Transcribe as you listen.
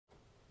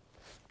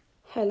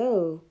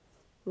Hello,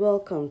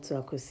 welcome to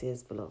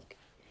Akosia's blog.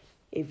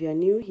 If you're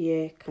new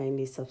here,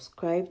 kindly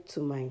subscribe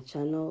to my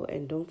channel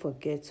and don't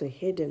forget to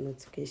hit the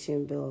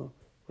notification bell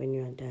when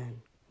you're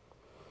done.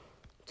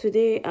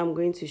 Today, I'm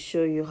going to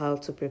show you how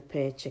to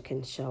prepare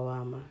chicken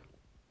shawarma.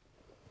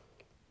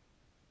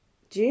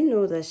 Do you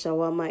know that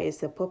shawarma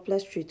is a popular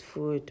street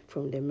food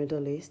from the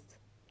Middle East?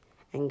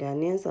 And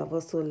Ghanaians have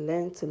also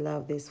learned to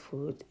love this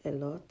food a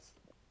lot.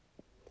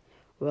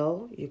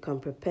 Well, you can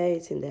prepare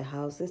it in the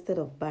house instead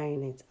of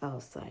buying it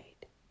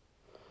outside.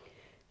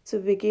 To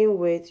begin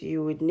with,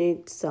 you would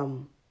need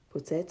some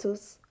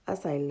potatoes,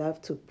 as I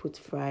love to put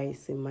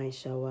fries in my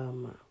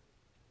shawarma.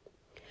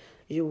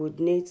 You would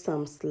need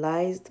some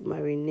sliced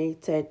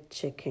marinated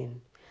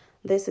chicken.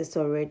 This is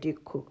already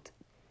cooked.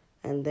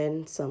 And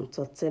then some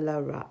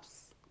tortilla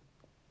wraps.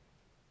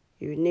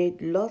 You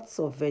need lots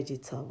of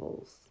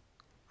vegetables.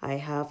 I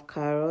have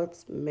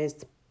carrots,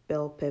 minced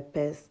bell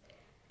peppers,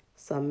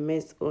 some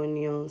minced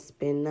onions,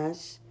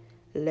 spinach,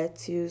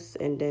 lettuce,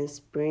 and then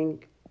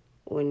spring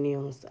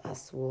onions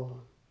as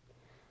well.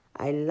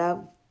 I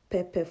love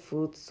pepper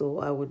food, so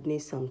I would need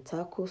some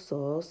taco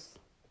sauce,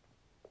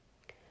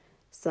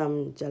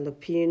 some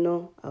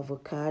jalapeño,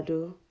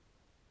 avocado,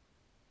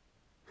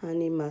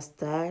 honey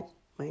mustard,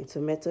 my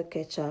tomato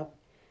ketchup,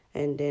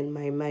 and then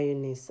my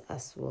mayonnaise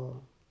as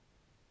well.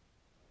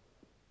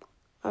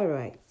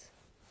 Alright,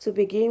 to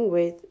begin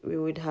with, we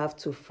would have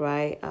to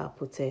fry our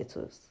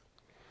potatoes.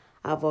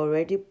 I've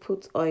already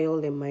put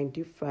oil in my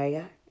deep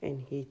fryer and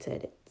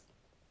heated it.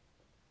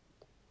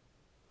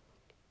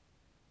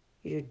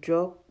 You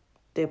drop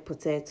the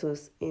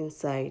potatoes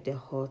inside the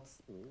hot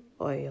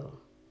oil.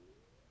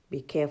 Be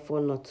careful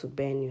not to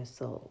burn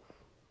yourself.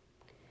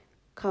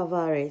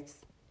 Cover it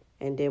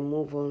and then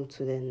move on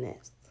to the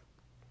next.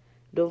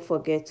 Don't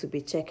forget to be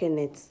checking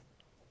it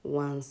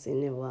once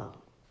in a while.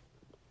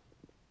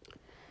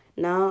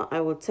 Now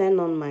I will turn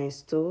on my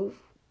stove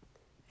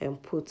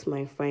and put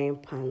my frying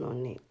pan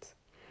on it.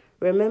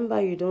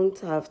 Remember, you don't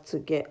have to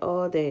get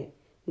all the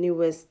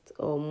newest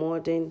or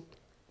modern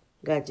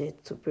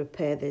gadgets to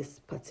prepare this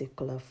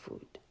particular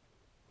food.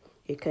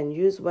 You can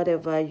use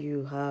whatever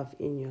you have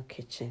in your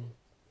kitchen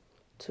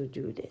to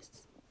do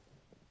this.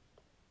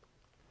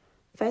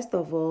 First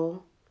of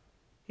all,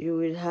 you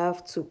will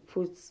have to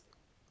put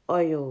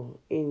oil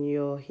in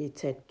your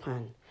heated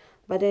pan.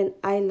 But then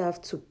I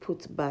love to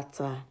put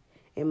butter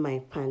in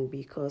my pan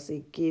because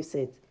it gives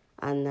it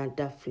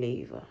another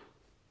flavor.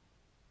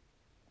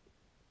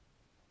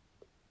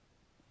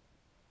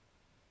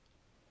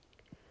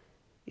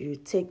 You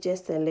take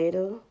just a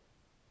little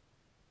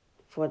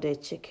for the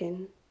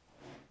chicken.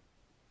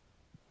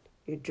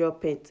 You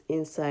drop it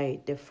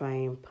inside the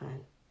frying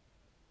pan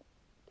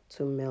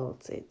to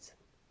melt it.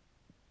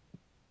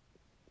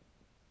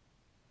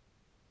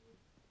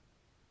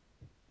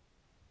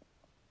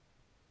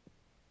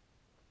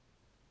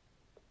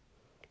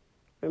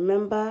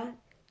 Remember,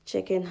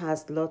 chicken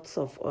has lots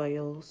of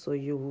oil, so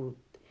you would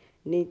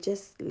need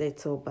just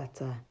little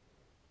butter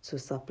to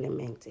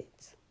supplement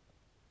it.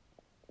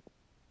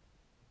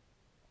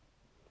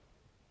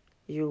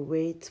 You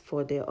wait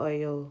for the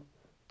oil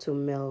to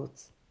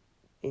melt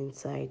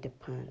inside the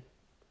pan.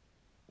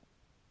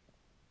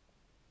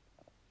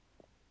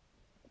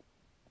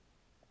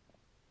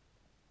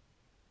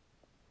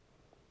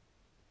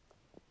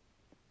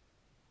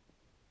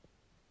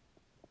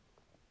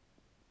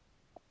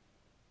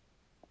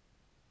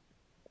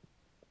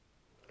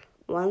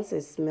 Once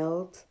it's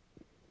melted,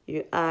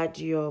 you add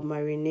your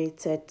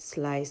marinated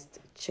sliced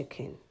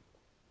chicken.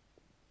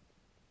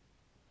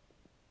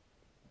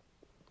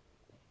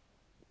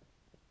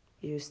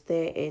 You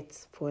stir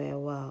it for a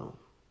while.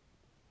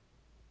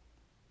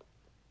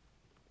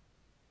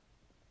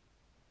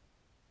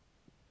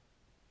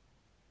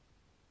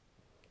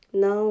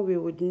 Now we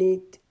would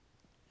need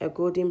a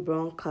golden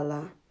brown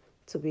color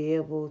to be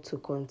able to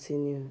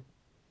continue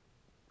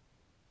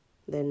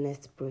the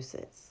next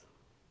process.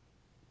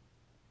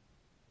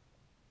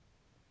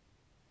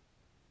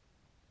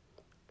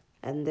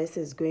 And this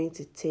is going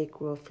to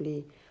take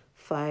roughly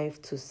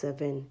 5 to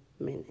 7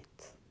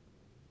 minutes.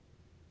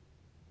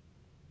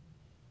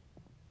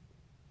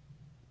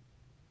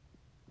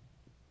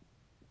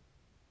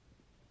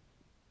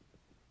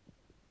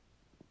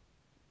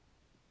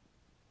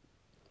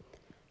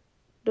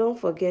 Don't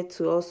forget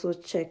to also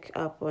check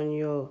up on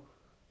your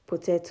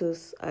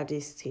potatoes at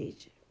this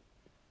stage.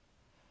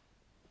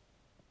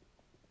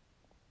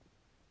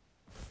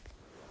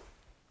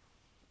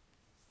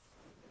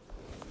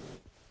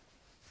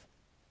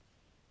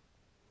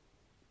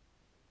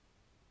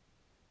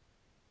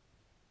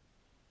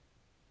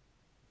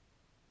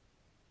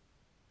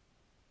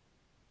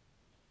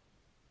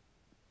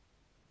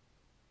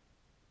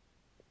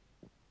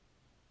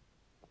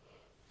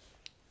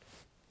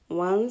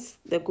 Once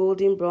the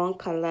golden brown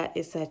color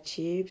is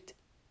achieved,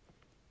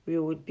 we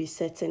would be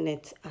setting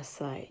it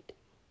aside.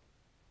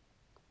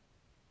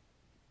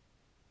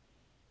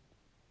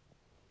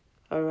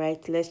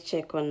 Alright, let's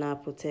check on our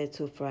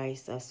potato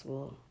fries as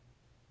well.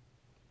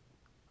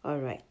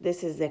 Alright,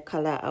 this is the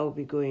color I'll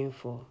be going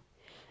for.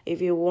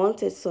 If you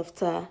want it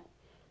softer,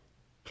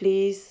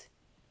 please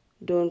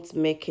don't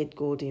make it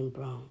golden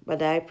brown.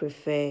 But I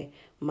prefer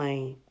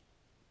my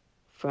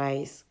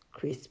fries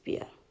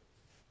crispier.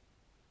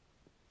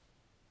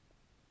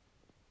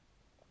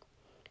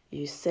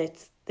 You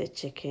set the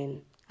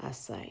chicken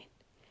aside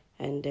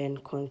and then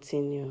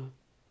continue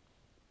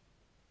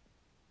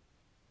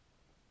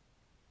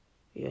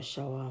your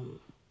shawarma.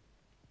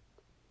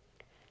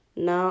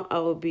 Now I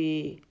will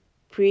be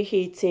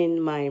preheating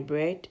my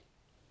bread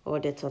or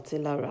the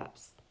tortilla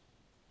wraps.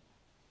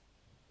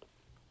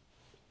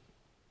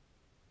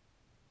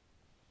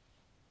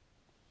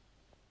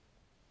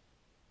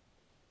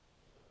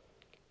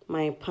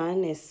 My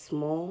pan is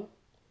small.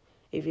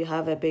 If you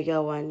have a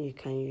bigger one, you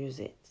can use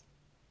it.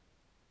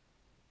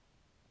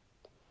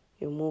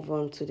 You move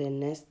on to the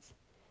next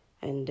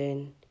and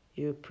then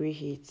you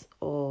preheat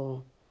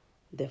all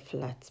the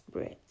flat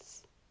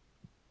breads.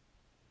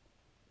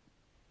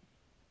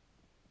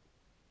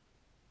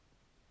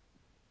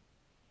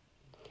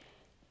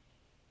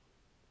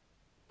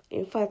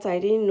 In fact, I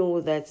didn't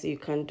know that you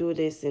can do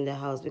this in the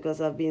house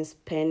because I've been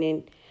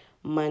spending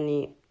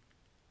money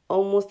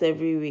almost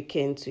every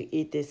weekend to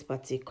eat this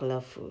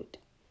particular food.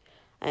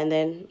 And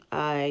then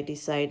I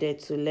decided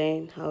to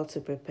learn how to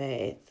prepare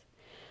it.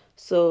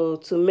 So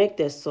to make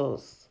the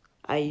sauce,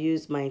 I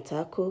use my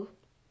taco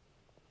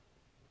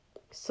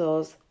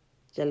sauce,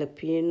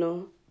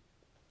 jalapeño,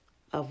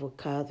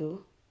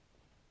 avocado,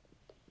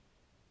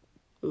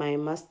 my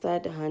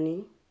mustard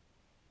honey,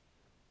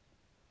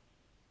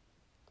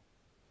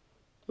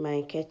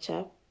 my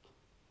ketchup,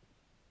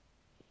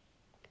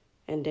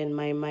 and then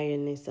my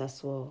mayonnaise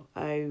as well.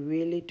 I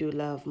really do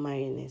love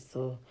mayonnaise,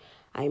 so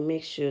I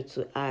make sure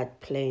to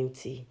add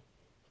plenty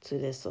to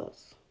the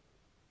sauce.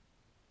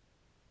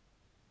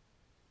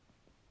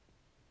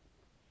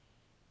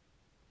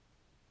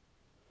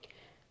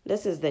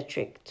 This is the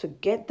trick. To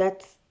get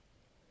that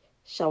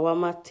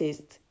shawarma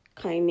taste,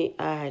 kindly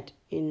add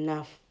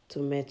enough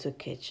tomato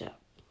ketchup.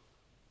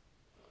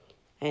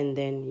 And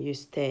then you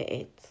stir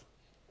it.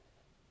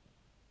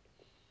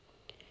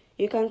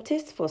 You can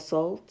taste for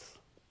salt,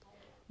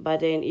 but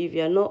then if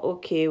you're not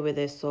okay with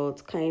the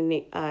salt,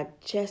 kindly add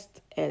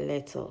just a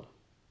little.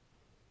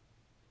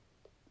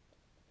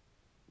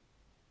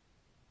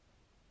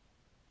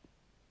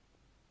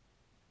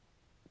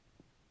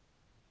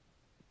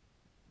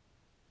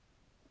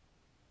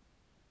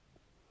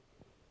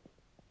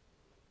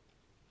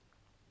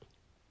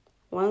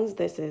 Once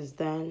this is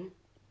done,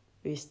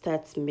 we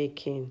start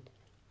making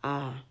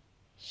our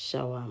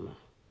shawarma.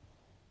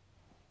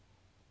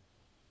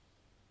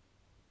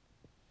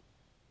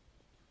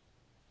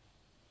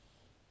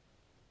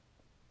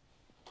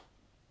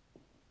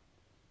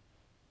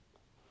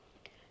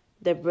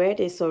 The bread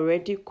is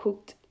already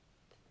cooked,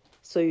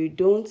 so you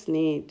don't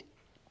need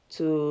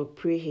to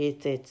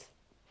preheat it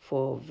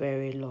for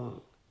very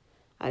long.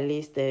 At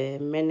least a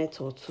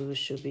minute or two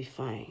should be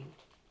fine.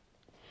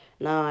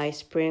 Now I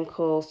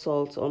sprinkle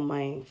salt on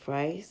my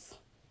fries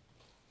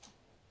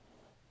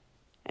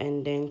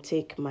and then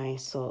take my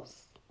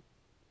sauce.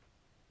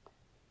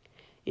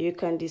 You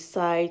can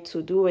decide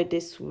to do it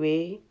this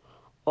way,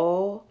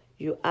 or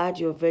you add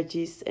your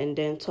veggies and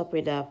then top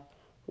it up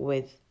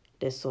with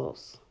the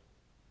sauce.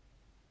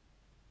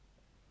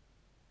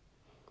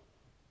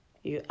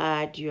 You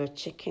add your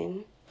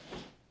chicken,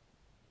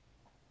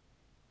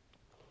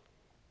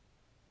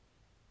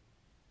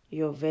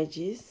 your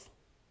veggies,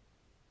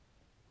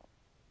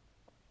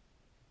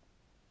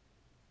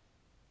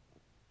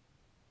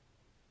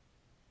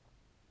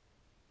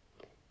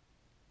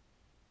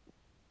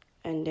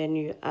 and then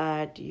you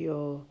add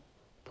your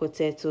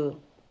potato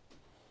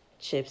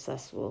chips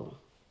as well.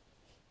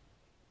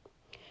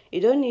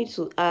 You don't need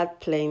to add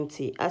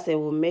plenty, as it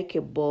will make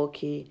it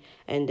bulky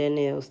and then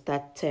it will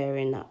start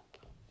tearing up.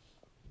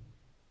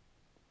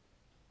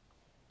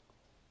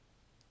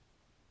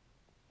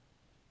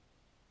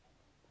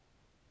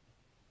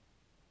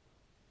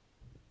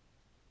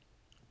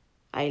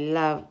 I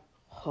love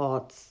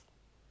hot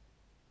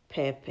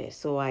pepper,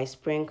 so I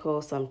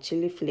sprinkle some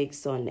chili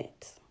flakes on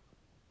it.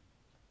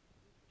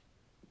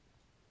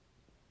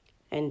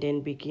 And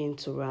then begin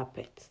to wrap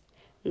it.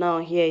 Now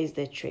here is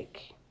the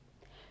trick.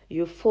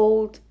 You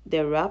fold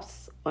the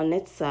wraps on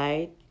its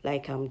side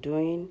like I'm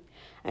doing,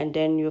 and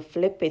then you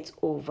flip it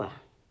over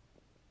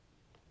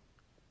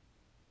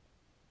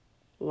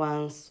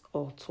once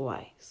or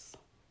twice.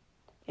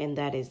 And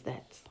that is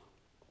that.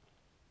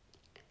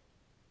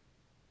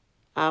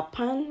 Our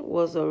pan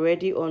was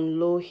already on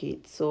low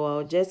heat, so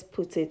I'll just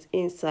put it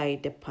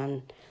inside the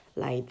pan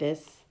like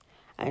this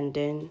and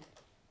then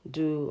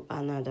do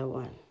another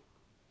one.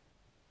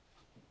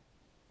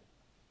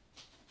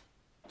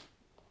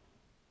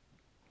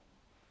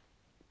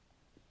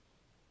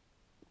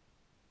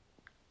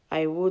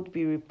 I would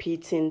be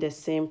repeating the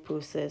same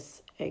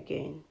process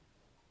again.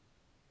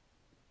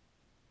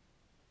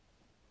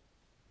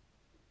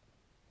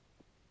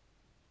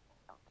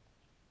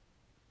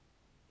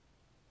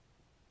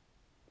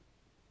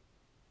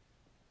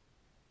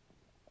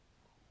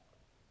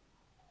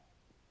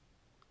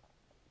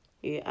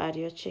 You add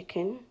your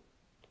chicken,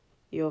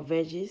 your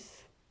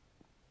veggies,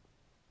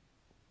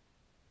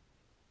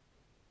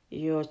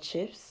 your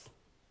chips,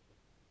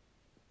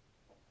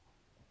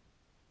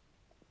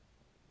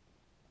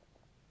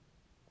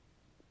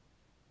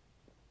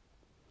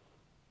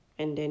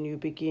 and then you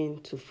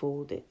begin to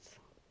fold it.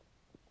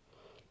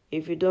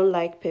 If you don't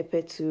like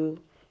pepper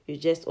too, you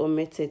just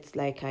omit it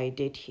like I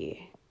did here.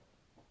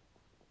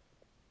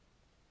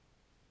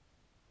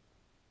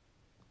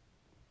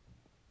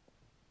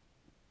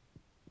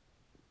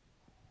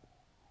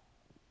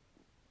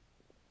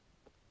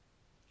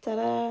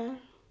 Ta-da!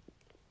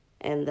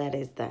 And that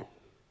is done.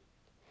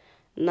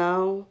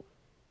 Now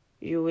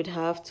you would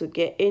have to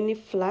get any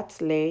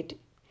flat lid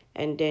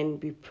and then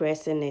be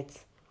pressing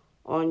it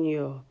on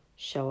your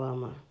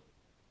shawarma.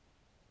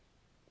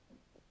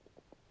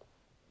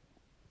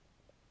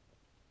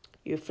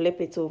 You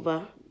flip it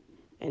over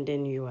and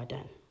then you are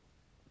done.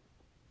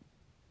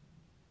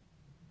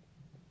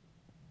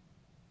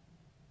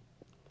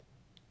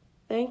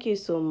 Thank you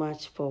so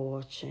much for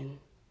watching.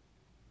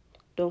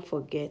 Don't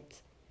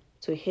forget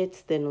to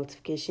hit the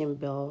notification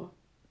bell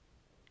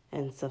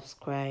and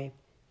subscribe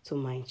to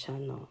my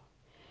channel.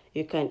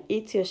 You can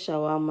eat your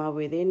shawarma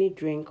with any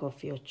drink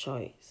of your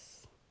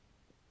choice.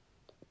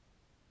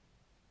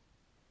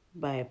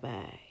 Bye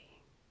bye.